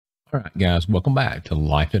All right, guys, welcome back to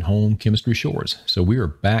Life at Home Chemistry Shorts. So we are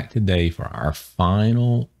back today for our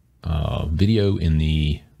final video in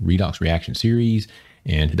the redox reaction series.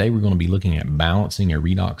 And today we're going to be looking at balancing a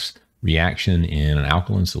redox reaction in an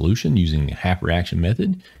alkaline solution using the half reaction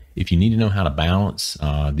method. If you need to know how to balance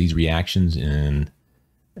these reactions in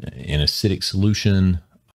an acidic solution,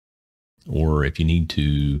 or if you need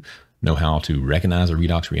to know how to recognize a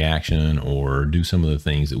redox reaction or do some of the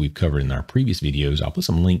things that we've covered in our previous videos, I'll put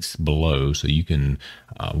some links below so you can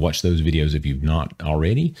watch those videos if you've not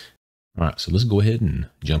already. All right, so let's go ahead and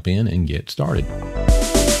jump in and get started.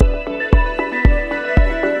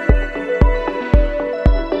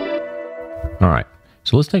 All right,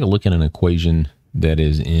 so let's take a look at an equation that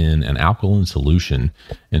is in an alkaline solution.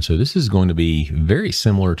 And so this is going to be very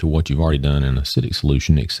similar to what you've already done in an acidic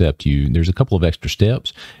solution, except there's a couple of extra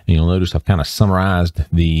steps. And you'll notice I've kind of summarized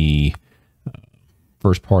the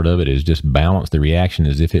first part of it is just balance the reaction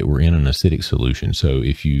as if it were in an acidic solution. So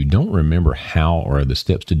if you don't remember how or the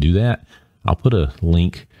steps to do that, I'll put a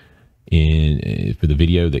link in for the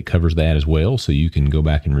video that covers that as well, so you can go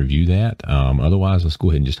back and review that. Otherwise, let's go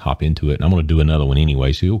ahead and just hop into it. And I'm going to do another one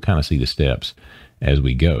anyway, so you'll kind of see the steps as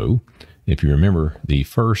we go. If you remember, the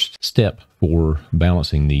first step for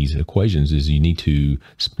balancing these equations is you need to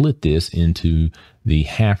split this into the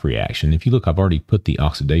half reaction. If you look, I've already put the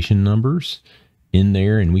oxidation numbers in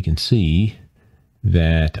there, and we can see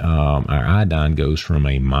that our iodine goes from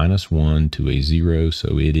a -1 to a 0,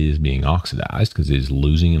 so it is being oxidized because it is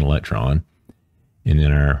losing an electron. And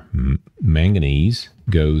then our manganese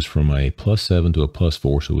goes from a +7 to a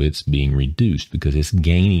 +4, so it's being reduced because it's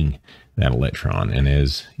gaining that electron. And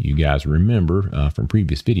as you guys remember from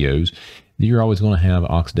previous videos, you're always going to have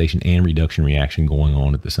oxidation and reduction reaction going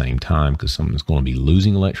on at the same time, because something's going to be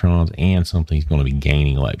losing electrons and something's going to be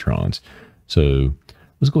gaining electrons. So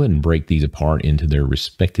let's go ahead and break these apart into their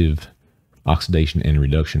respective oxidation and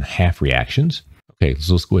reduction half reactions. Okay,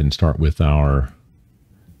 so let's go ahead and start with our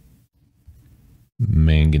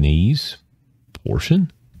manganese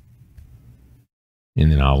portion.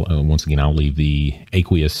 And then I'll, once again, I'll leave the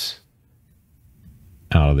aqueous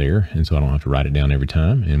out of there, and so I don't have to write it down every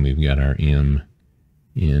time. And we've got our MnO2.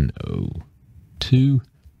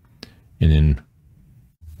 And then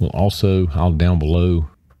we'll also, I'll down below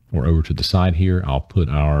or over to the side here, I'll put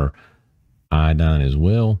our iodine as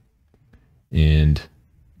well. And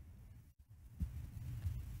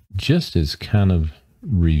just as kind of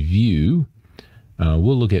review,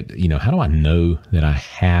 we'll look at, how do I know that I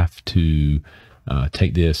have to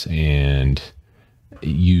take this and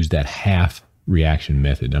use that half reaction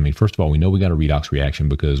method? I mean, first of all, we know we got a redox reaction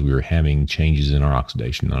because we were having changes in our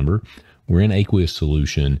oxidation number. We're in aqueous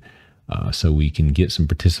solution, so we can get some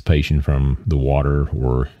participation from the water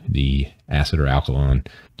or the acid or alkaline,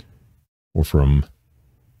 or from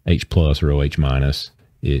H plus or OH minus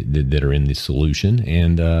that are in the solution.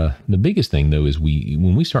 And the biggest thing though is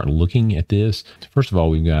when we start looking at this, first of all,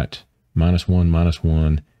 we've got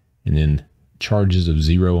 -1, and then charges of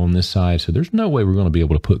 0 on this side. So there's no way we're going to be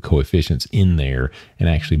able to put coefficients in there and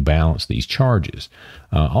actually balance these charges.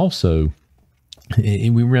 Also,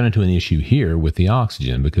 we run into an issue here with the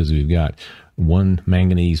oxygen, because we've got 1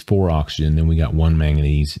 manganese 4 oxygen, then we got 1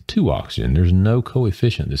 manganese 2 oxygen. There's no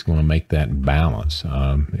coefficient that's going to make that balance.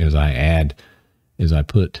 As I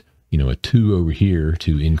put a 2 over here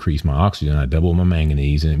to increase my oxygen, I double my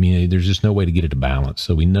manganese, and I mean, there's just no way to get it to balance.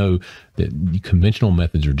 So we know that conventional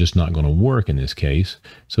methods are just not going to work in this case.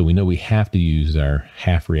 So we know we have to use our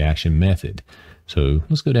half reaction method. So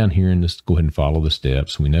let's go down here and just go ahead and follow the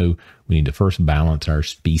steps. We know we need to first balance our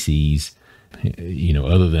species,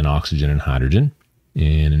 other than oxygen and hydrogen.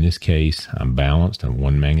 And in this case, I'm balanced. I'm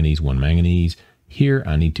 1 manganese, 1 manganese. Here,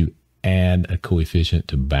 I need to add a coefficient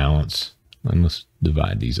to balance. And let's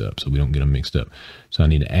divide these up so we don't get them mixed up. So I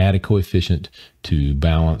need to add a coefficient to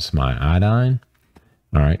balance my iodine.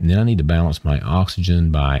 All right, and then I need to balance my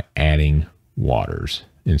oxygen by adding waters.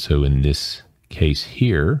 And so in this case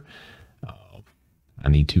here, I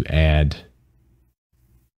need to add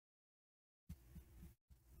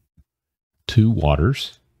 2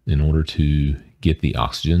 waters in order to get the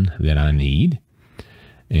oxygen that I need.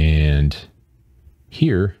 And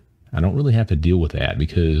here, I don't really have to deal with that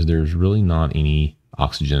because there's really not any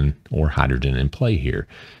oxygen or hydrogen in play here.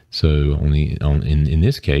 So in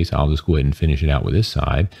this case, I'll just go ahead and finish it out with this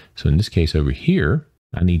side. So in this case over here,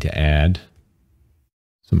 I need to add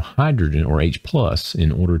some hydrogen, or H plus, in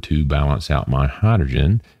order to balance out my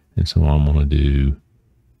hydrogen. And so I'm going to do,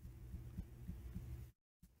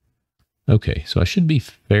 okay, so I should be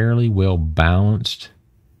fairly well balanced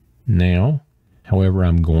now. However,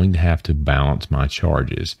 I'm going to have to balance my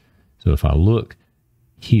charges. So if I look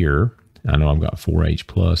here, I know I've got 4H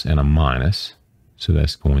plus and a minus. So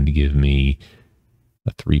that's going to give me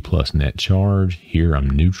a 3 plus net charge. Here I'm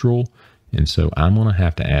neutral. And so I'm going to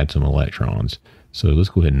have to add some electrons. So let's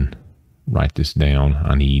go ahead and write this down.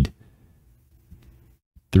 I need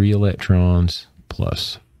 3 electrons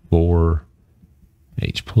plus 4H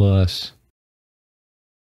plus.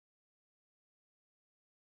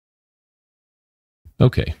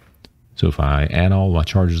 Okay, so if I add all my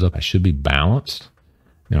charges up, I should be balanced.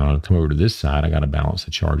 Now I'll come over to this side. I got to balance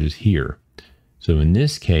the charges here. So in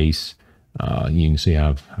this case, you can see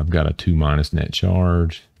I've got a 2 minus net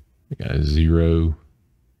charge. I got a 0.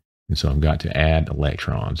 And so I've got to add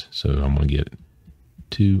electrons. So I'm going to get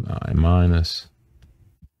 2I minus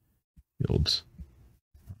yields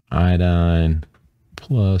iodine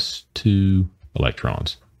plus 2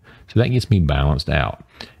 electrons. So that gets me balanced out.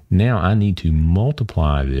 Now I need to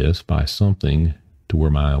multiply this by something to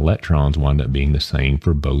where my electrons wind up being the same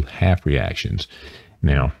for both half reactions.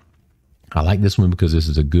 Now, I like this one because this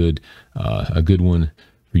is a good one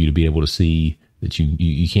for you to be able to see that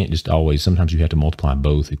you can't just always, sometimes you have to multiply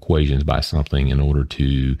both equations by something in order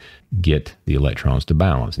to get the electrons to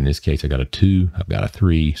balance. In this case, I got a 2, I've got a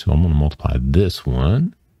 3, so I'm going to multiply this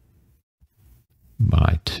one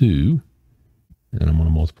by 2, and I'm going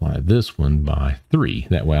to multiply this one by 3.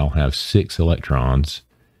 That way I'll have 6 electrons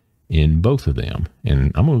in both of them.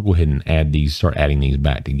 And I'm going to go ahead and add these, start adding these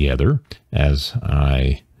back together as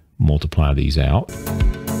I multiply these out.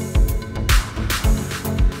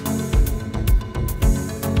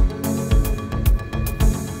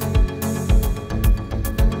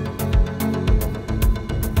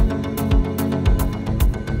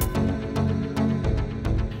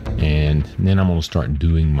 And then I'm going to start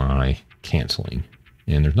doing my canceling.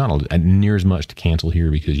 And there's not near as much to cancel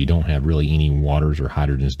here because you don't have really any waters or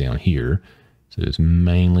hydrogens down here. So it's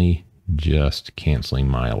mainly just canceling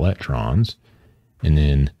my electrons. And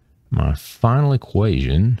then my final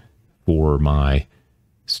equation for my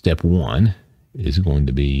step 1 is going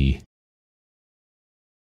to be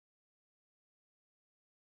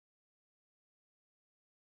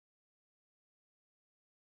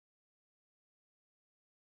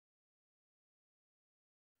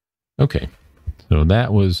okay. So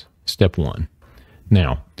that was step 1.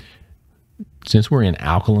 Now, since we're in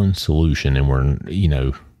alkaline solution and we're,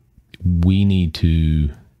 we need to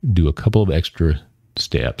do a couple of extra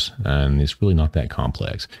steps, and it's really not that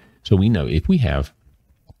complex. So we know if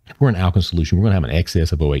we're in alkaline solution, we're going to have an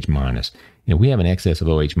excess of OH minus. And if we have an excess of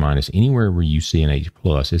OH minus anywhere where you see an H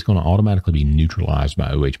plus, it's going to automatically be neutralized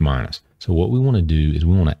by OH minus. So what we want to do is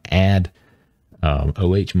we want to add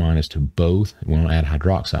OH minus to both. We want to add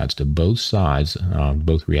hydroxides to both sides,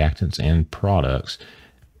 both reactants and products,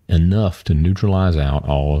 enough to neutralize out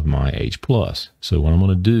all of my H plus. So what I'm going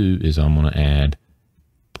to do is I'm going to add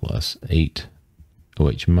plus 8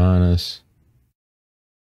 OH minus.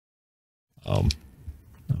 I've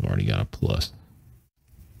already got a plus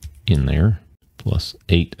in there. Plus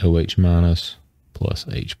 8 OH minus plus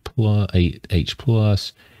 8 H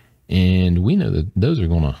plus. And we know that those are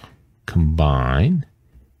going to combine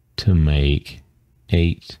to make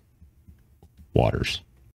 8 waters.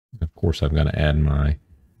 Of course, I've got to add my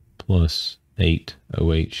plus 8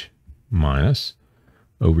 OH minus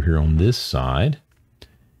over here on this side.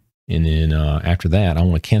 And then after that, I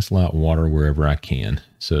want to cancel out water wherever I can.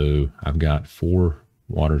 So I've got 4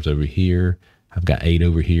 waters over here. I've got 8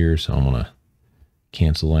 over here. So I'm going to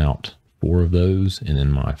cancel out 4 of those. And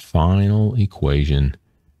then my final equation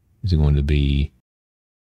is going to be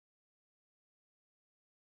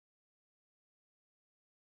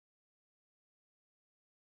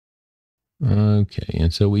okay.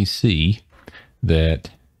 And so we see that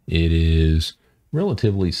it is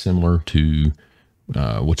relatively similar to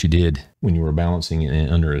what you did when you were balancing it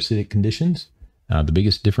under acidic conditions. The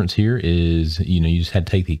biggest difference here is, you just had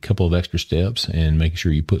to take a couple of extra steps and make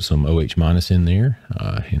sure you put some OH minus in there.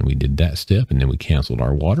 And we did that step, and then we canceled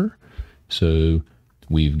our water. So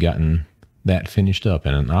we've gotten that finished up.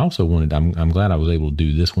 And I also I'm glad I was able to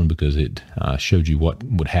do this one because it showed you what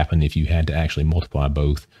would happen if you had to actually multiply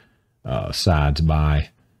both sides by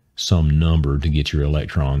some number to get your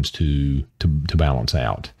electrons to balance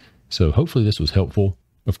out. So hopefully this was helpful.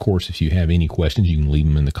 Of course, if you have any questions, you can leave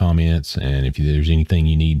them in the comments. And if there's anything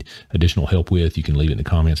you need additional help with, you can leave it in the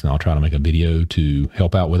comments and I'll try to make a video to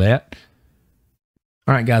help out with that.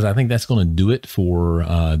 All right, guys, I think that's going to do it for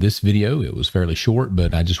this video. It was fairly short,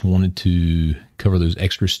 but I just wanted to cover those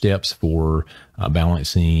extra steps for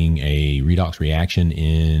balancing a redox reaction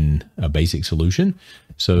in a basic solution.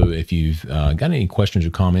 So if you've got any questions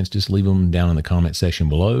or comments, just leave them down in the comment section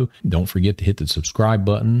below. Don't forget to hit the subscribe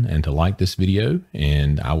button and to like this video.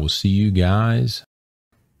 And I will see you guys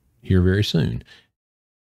here very soon.